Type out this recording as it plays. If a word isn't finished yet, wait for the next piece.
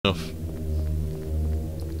enough.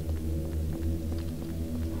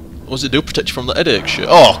 What does it do? Protect you from the headache shit?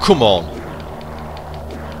 Oh, come on!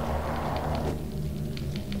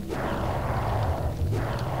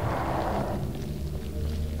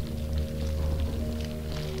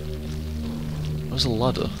 Where's the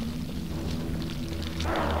ladder?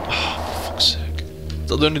 Oh, for fuck's sake. Is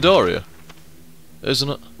that the only door here? Isn't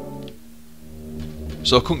it?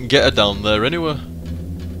 So I couldn't get her down there anyway.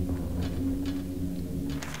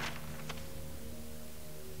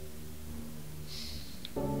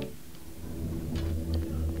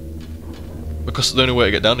 Because the only way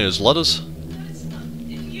to get down here is ladders. No, it's not. If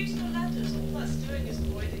you use no ladders, all that's doing is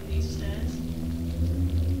avoiding these stairs.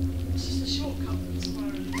 It's just a shortcut from the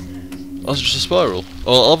spiraling stairs. Oh, it's just a spiral.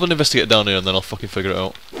 Well, I'll have an investigate down here and then I'll fucking figure it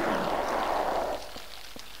out.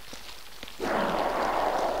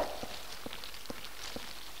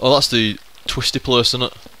 Oh, that's the twisty place, isn't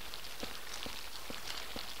it?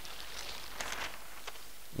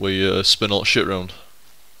 Where you spin all that shit round.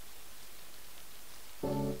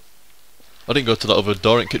 I didn't go to that other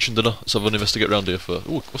door in the kitchen, did I? Let's have an investigate round here for...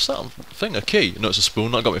 Ooh, what's that thing? A key? No, it's a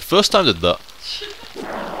spoon. That got me. First time I did that.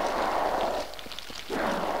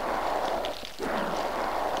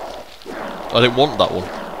 I didn't want that one.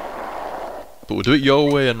 But we'll do it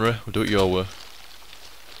your way, Henry. We'll do it your way.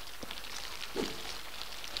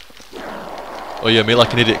 Oh yeah, me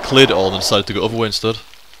like an idiot cleared it all and then decided to go other way instead.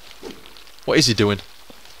 What is he doing?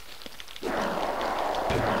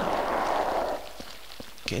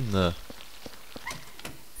 Get in there.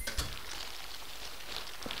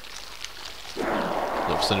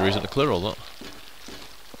 Don't see any reason to clear all that.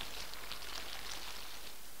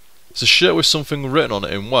 It's a shirt with something written on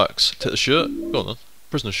it in wax. Take the shirt. Go on then.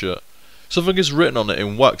 Prisoner shirt. Something is written on it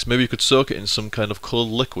in wax. Maybe you could soak it in some kind of coloured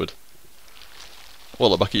liquid. What,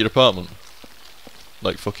 like back at your apartment?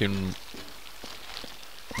 Like fucking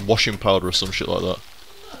washing powder or some shit like that.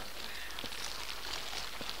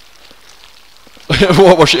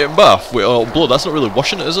 What, wash it in bath? Wait, oh, blood, that's not really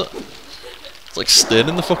washing it, is it? It's like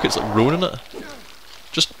staining the fuck, it's like ruining it.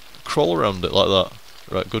 Just crawl around it like that.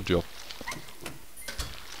 Right, good job.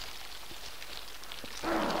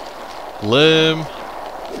 Lame.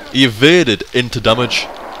 He evaded into damage.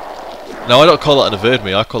 Now I don't call that an evade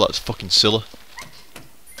me, I call that fucking silly.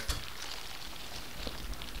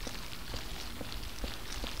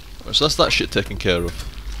 Right, so that's that shit taken care of.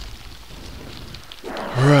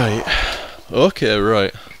 Right. Okay,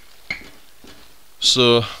 right.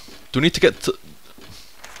 So, do we need to get to...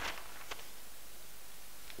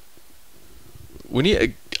 We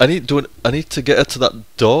need I need to get her to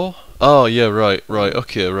that door? Oh yeah, right,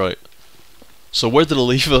 okay, right. So where did I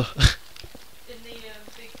leave her? In the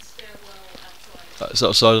big stairwell outside. It's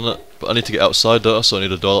outside, isn't it? But I need to get outside, don't I? So I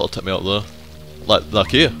need a door that'll take me out there.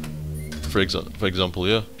 Like here. For example,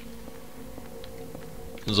 yeah.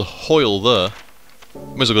 There's a Hoyle there.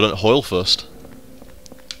 May as well go down to Hoyle first.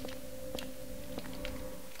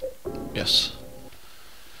 Yes.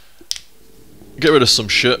 Get rid of some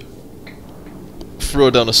shit. Throw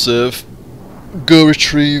down a save. Go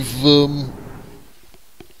retrieve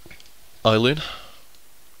Eileen.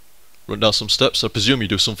 Run down some steps. I presume you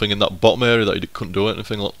do something in that bottom area that you couldn't do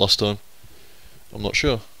anything last time. I'm not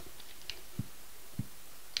sure.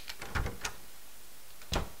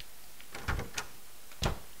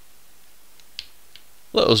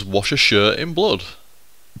 Let us wash a shirt in blood.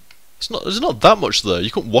 There's not that much there.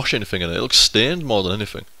 You couldn't wash anything in it. It looks stained more than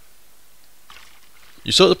anything.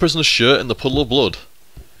 You soak the prisoner's shirt in the puddle of blood.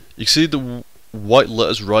 You can see the white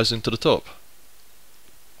letters rising to the top.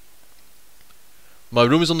 My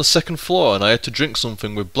room is on the second floor and I had to drink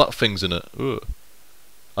something with black things in it. Ugh.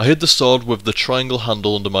 I hid the sword with the triangle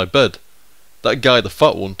handle under my bed. That guy, the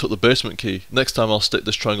fat one, took the basement key. Next time I'll stick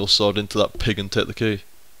this triangle sword into that pig and take the key.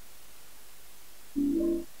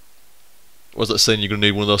 Was that saying you're gonna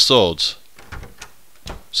need one of those swords?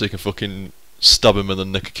 So you can fucking stab him and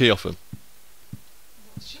then nick a key off him?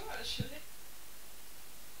 I'm not sure actually.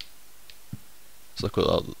 Let's look at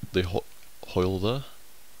that, the Hoyle there.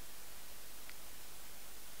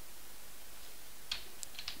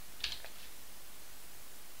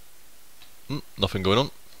 Nothing going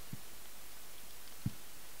on.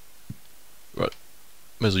 Right,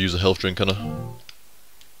 may as well use a health drink, kinda.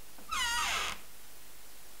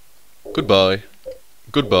 Goodbye,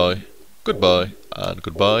 goodbye, goodbye, and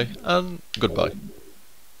goodbye, and goodbye.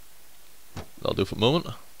 That'll do for the moment.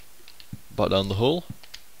 Back down the hole.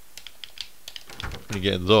 When you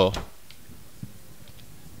get in the door.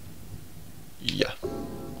 Yeah.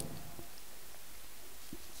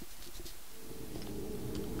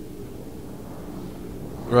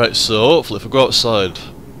 Right, so hopefully if I go outside,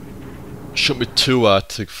 should shouldn't be too hard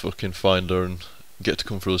to fucking find her and get to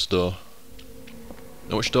come through this door.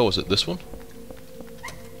 Now which door was it? This one?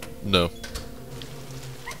 No.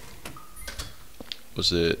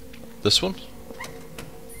 Was it this one?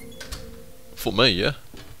 Fuck me, yeah.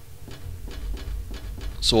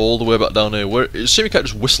 So all the way back down here, where it seems you can't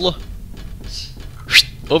just whistle her.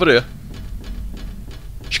 Over here.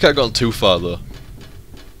 She can't have gone too far though.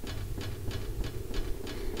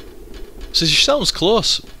 See, she sounds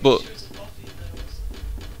close, but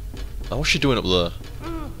oh, what's she doing up there?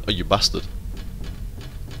 Oh, you bastard.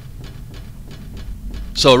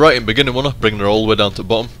 So right in the beginning, wanna bring her all the way down to the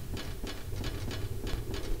bottom.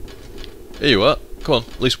 Here you are. Come on,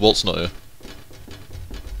 at least Walt's not here.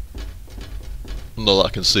 Not that I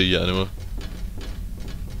can see yet anyway.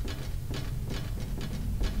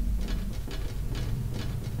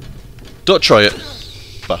 Don't try it,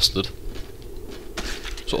 bastard.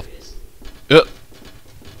 Sort of. Yep.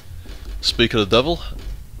 Speak of the devil,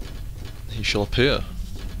 he shall appear.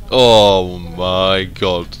 Oh my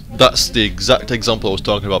god. That's the exact example I was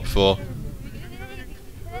talking about before.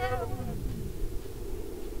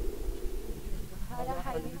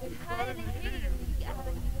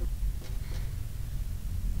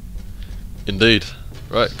 Indeed.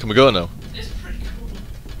 Right, can we go now? It's pretty cool.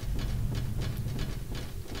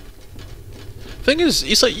 Thing is,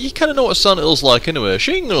 it's like, you kinda know what Silent Hill's like anyway.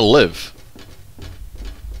 She ain't gonna live.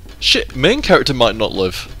 Shit, main character might not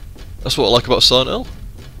live. That's what I like about Silent Hill.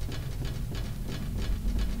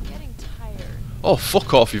 I'm getting tired. Oh,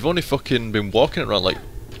 fuck off, you've only fucking been walking around like...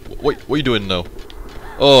 Wait, what are you doing now?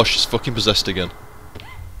 Oh, she's fucking possessed again.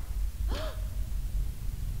 Are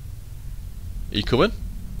you coming?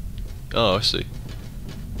 Oh, I see.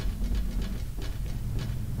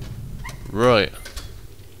 Right.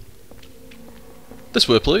 This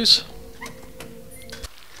way, please.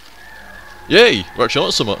 Yay! We're actually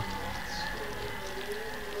on something.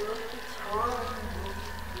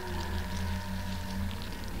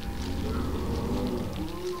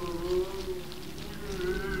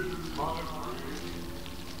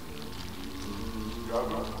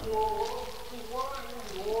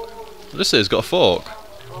 This has got a fork.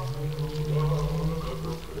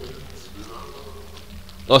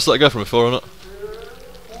 Oh, it's that guy from before, isn't it?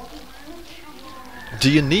 Do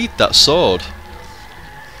you need that sword?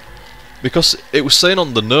 Because it was saying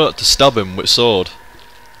on the note to stab him with sword.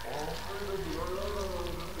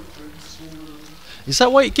 Is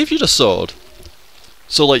that why it gives you the sword?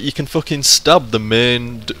 So like you can fucking stab the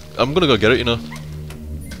main... I'm gonna go get it, you know.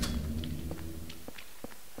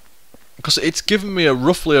 Because it's given me a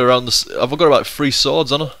roughly around the... I've got about 3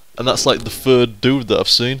 swords on her. And that's like the 3rd dude that I've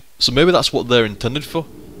seen. So maybe that's what they're intended for.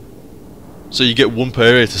 So you get one per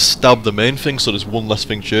area to stab the main thing, so there's one less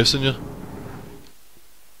thing chasing you.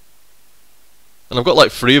 And I've got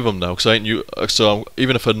like 3 of them now, because I ain't you. So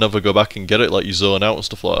even if I never go back and get it, like you zone out and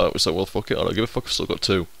stuff like that, it's like, well, fuck it, I don't give a fuck. I've still got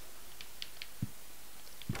 2.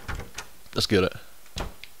 Let's get it.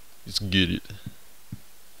 Let's get it.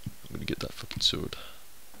 I'm gonna get that fucking sword.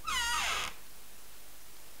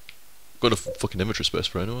 Got a fucking inventory space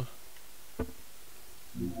for anyway.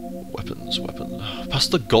 Weapons, weapons.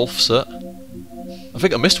 Past the golf set. I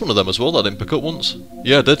think I missed one of them as well that I didn't pick up once.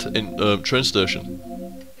 Yeah, I did, in train station.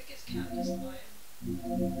 I think it's counted as an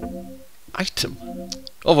item. Item?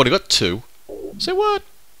 Oh, I've only got 2. Say what?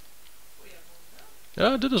 We have one now.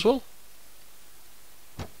 Yeah, I did as well.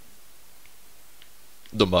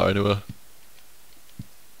 Don't matter anyway.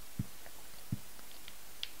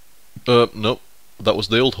 Nope. That was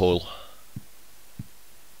the old hole.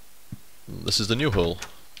 This is the new hole.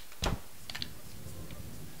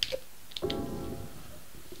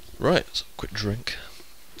 Right, so quick drink.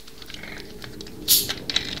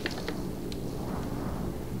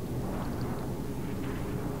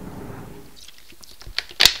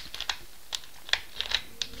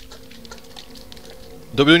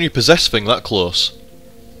 Don't be doing your possess thing that close.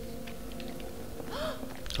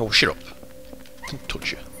 Oh, shut up. Don't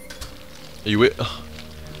touch you. Are you with? Oh.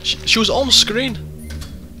 She was on screen.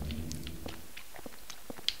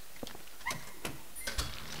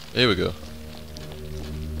 Here we go.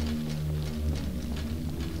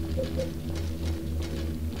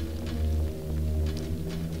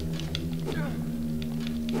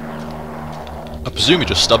 I presume you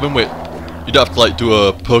just stab him with... You'd have to like do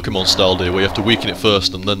a Pokemon style deal where you have to weaken it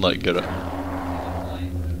first and then like get it.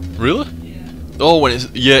 Really? Yeah. Oh, when it's...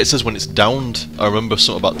 Yeah, it says when it's downed. I remember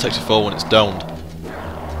something about Texas 4 when it's downed.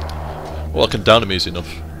 Well, I can down him easy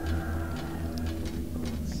enough.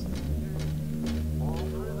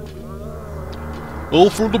 All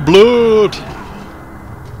for the blood!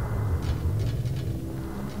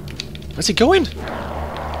 Where's he going?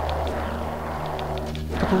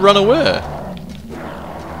 up and ran away.